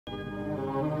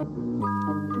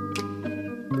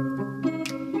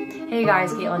Hey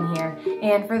guys, Caitlin here,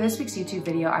 and for this week's YouTube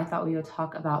video, I thought we would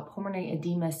talk about pulmonary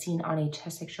edema seen on a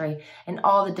chest x-ray and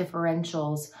all the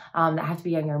differentials that have to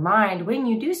be on your mind when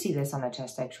you do see this on a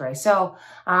chest x-ray. So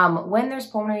when there's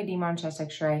pulmonary edema on chest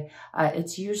x-ray,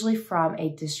 it's usually from a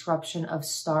disruption of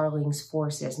Starling's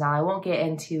forces. Now, I won't get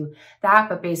into that,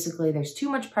 but basically there's too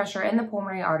much pressure in the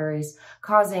pulmonary arteries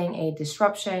causing a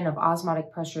disruption of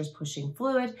osmotic pressures pushing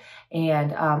fluid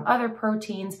and other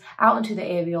proteins out into the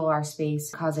alveolar space,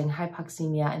 causing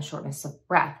hypoxemia and shortness of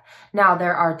breath. Now,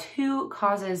 there are two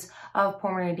causes of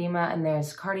pulmonary edema, and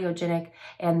there's cardiogenic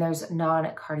and there's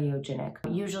non-cardiogenic.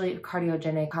 Usually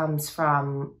cardiogenic comes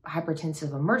from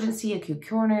hypertensive emergency, acute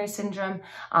coronary syndrome,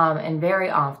 and very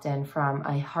often from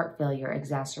a heart failure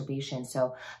exacerbation.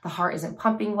 So the heart isn't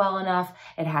pumping well enough,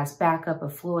 it has backup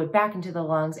of fluid back into the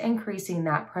lungs, increasing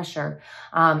that pressure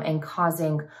and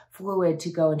causing fluid to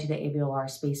go into the alveolar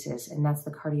spaces, and that's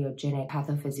the cardiogenic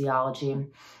pathophysiology.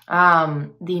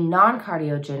 The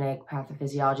non-cardiogenic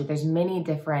pathophysiology, there's many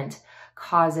different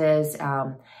causes,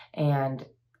 and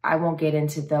I won't get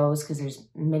into those because there's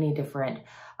many different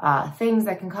things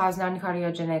that can cause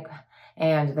non-cardiogenic,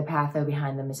 and the patho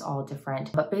behind them is all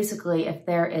different. But basically, if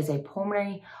there is a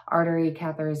pulmonary artery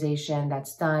catheterization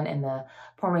that's done and the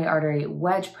pulmonary artery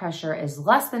wedge pressure is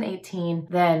less than 18,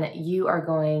 then you are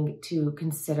going to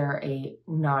consider a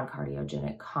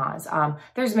non-cardiogenic cause.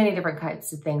 There's many different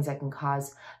types of things that can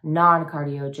cause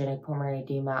non-cardiogenic pulmonary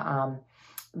edema.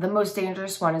 The most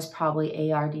dangerous one is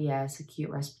probably ARDS, acute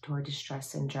respiratory distress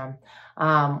syndrome,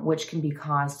 which can be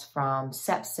caused from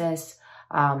sepsis.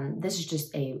 This is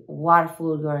just a lot of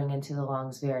fluid going into the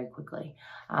lungs very quickly.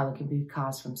 It can be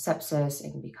caused from sepsis,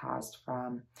 it can be caused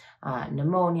from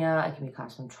pneumonia, it can be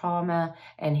caused from trauma,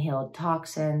 inhaled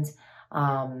toxins,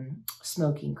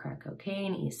 smoking crack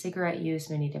cocaine, e-cigarette use,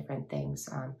 many different things.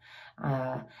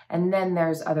 And then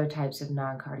there's other types of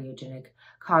non-cardiogenic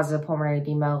causes of pulmonary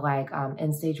edema, like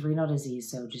end-stage renal disease,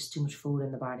 so just too much fluid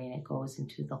in the body and it goes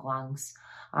into the lungs.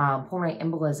 Pulmonary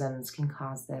embolisms can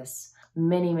cause this.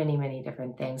 Many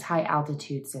different things, high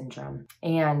altitude syndrome.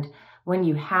 And when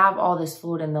you have all this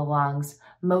fluid in the lungs,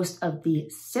 most of the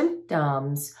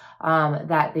symptoms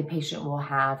that the patient will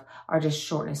have are just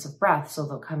shortness of breath. So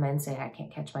they'll come in and say, I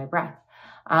can't catch my breath.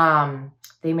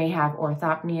 They may have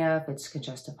orthopnea if it's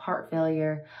congestive heart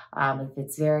failure. If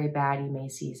it's very bad, you may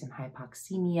see some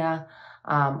hypoxemia.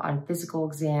 On physical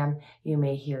exam, you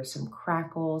may hear some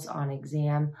crackles on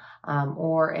exam,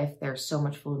 or if there's so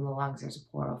much fluid in the lungs, there's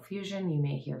a pleural effusion, you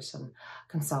may hear some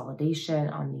consolidation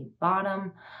on the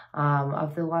bottom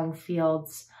of the lung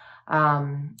fields.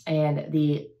 And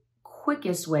the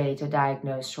quickest way to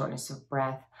diagnose shortness of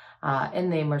breath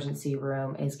in the emergency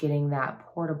room is getting that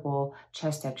portable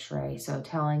chest x-ray. So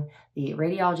telling the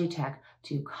radiology tech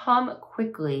to come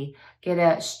quickly, get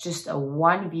just a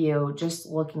one view, just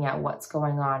looking at what's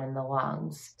going on in the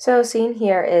lungs. So seen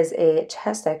here is a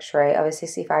chest x-ray of a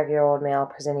 65-year-old male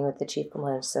presenting with the chief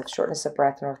complaints of shortness of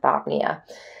breath and orthopnea.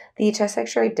 The chest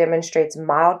x-ray demonstrates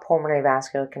mild pulmonary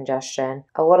vascular congestion,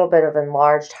 a little bit of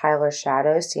enlarged hilar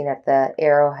shadows seen at the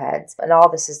arrowheads, and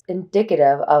all this is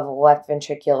indicative of left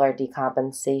ventricular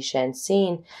decompensation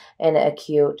seen in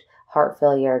acute heart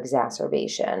failure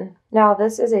exacerbation. Now,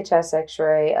 this is a chest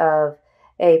x-ray of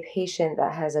a patient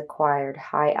that has acquired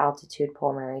high altitude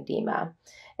pulmonary edema.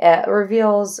 It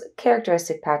reveals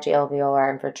characteristic patchy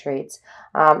alveolar infiltrates,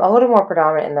 a little more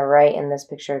predominant in the right in this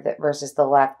picture versus the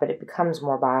left, but it becomes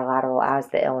more bilateral as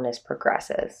the illness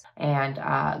progresses. And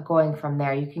going from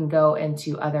there, you can go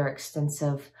into other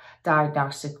extensive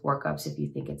diagnostic workups. If you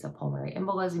think it's a pulmonary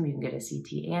embolism, you can get a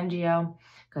CT angio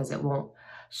because it won't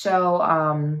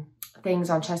show things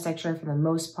on chest x-ray for the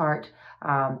most part.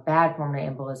 Bad pulmonary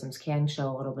embolisms can show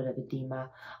a little bit of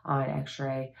edema on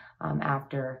x-ray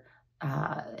after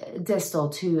distal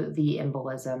to the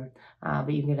embolism,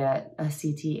 but you can get a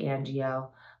CT angio,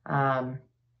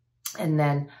 and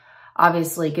then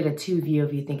obviously get a 2 view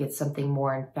if you think it's something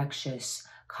more infectious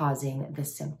causing the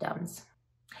symptoms.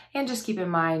 And just keep in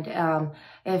mind,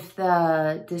 if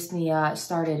the dyspnea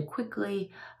started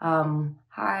quickly,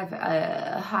 have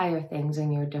higher things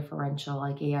in your differential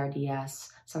like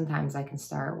ARDS. Sometimes I can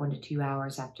start 1 to 2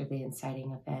 hours after the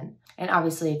inciting event. And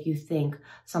obviously, if you think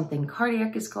something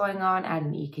cardiac is going on, add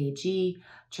an EKG,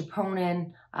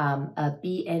 troponin, a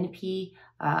BNP,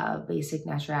 basic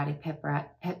natriuretic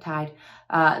peptide.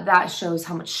 That shows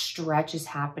how much stretch is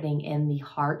happening in the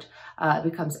heart. It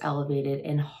becomes elevated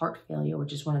in heart failure,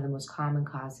 which is one of the most common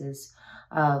causes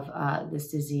of this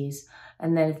disease.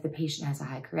 And then if the patient has a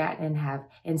high creatinine, have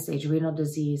end-stage renal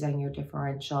disease on your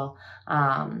differential,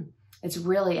 it's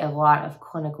really a lot of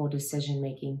clinical decision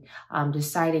making,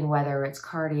 deciding whether it's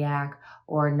cardiac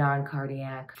or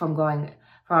non-cardiac from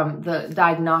the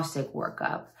diagnostic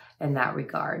workup in that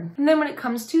regard. And then when it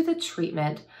comes to the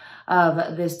treatment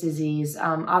of this disease,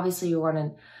 obviously you're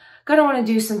gonna want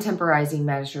to do some temporizing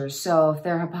measures. So if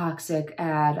they're hypoxic,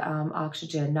 add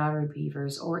oxygen,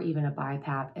 non-repeaters, or even a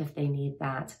BiPAP if they need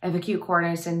that. If acute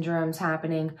coronary syndrome is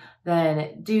happening,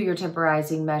 then do your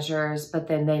temporizing measures, but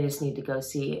then they just need to go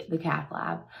see the cath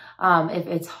lab. If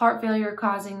it's heart failure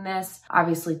causing this,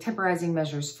 obviously temporizing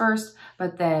measures first,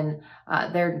 but then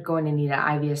they're going to need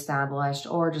an IV established,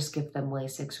 or just give them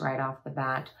Lasix right off the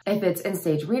bat. If it's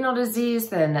end-stage renal disease,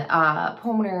 then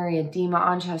pulmonary edema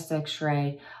on chest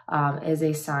x-ray is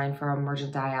a sign for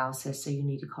emergent dialysis, so you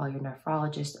need to call your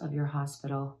nephrologist of your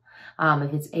hospital.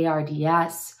 If it's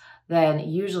ARDS, then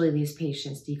usually these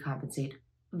patients decompensate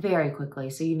very quickly,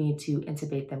 so you need to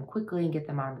intubate them quickly and get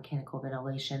them on mechanical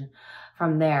ventilation.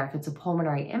 From there, if it's a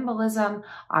pulmonary embolism,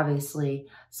 obviously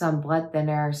some blood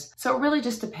thinners. So it really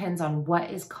just depends on what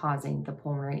is causing the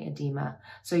pulmonary edema.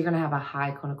 So you're going to have a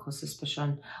high clinical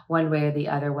suspicion one way or the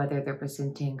other, whether they're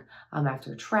presenting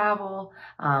after travel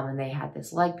and they had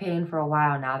this leg pain for a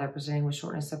while, now they're presenting with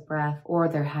shortness of breath, or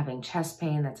they're having chest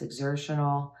pain that's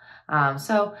exertional.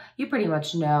 So you pretty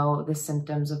much know the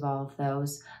symptoms of all of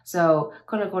those. So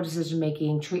clinical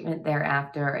decision-making, treatment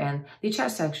thereafter, and the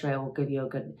chest x-ray will give you a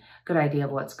good idea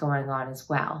of what's going on as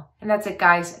well. And that's it,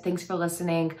 guys. Thanks for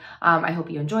listening. I hope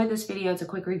you enjoyed this video. It's a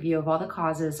quick review of all the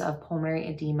causes of pulmonary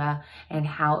edema and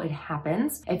how it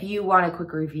happens. If you want a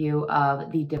quick review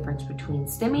of the difference between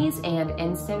STEMIs and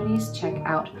NSTEMIs, check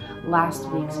out last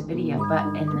week's video.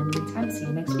 But in the meantime, see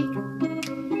you next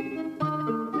week.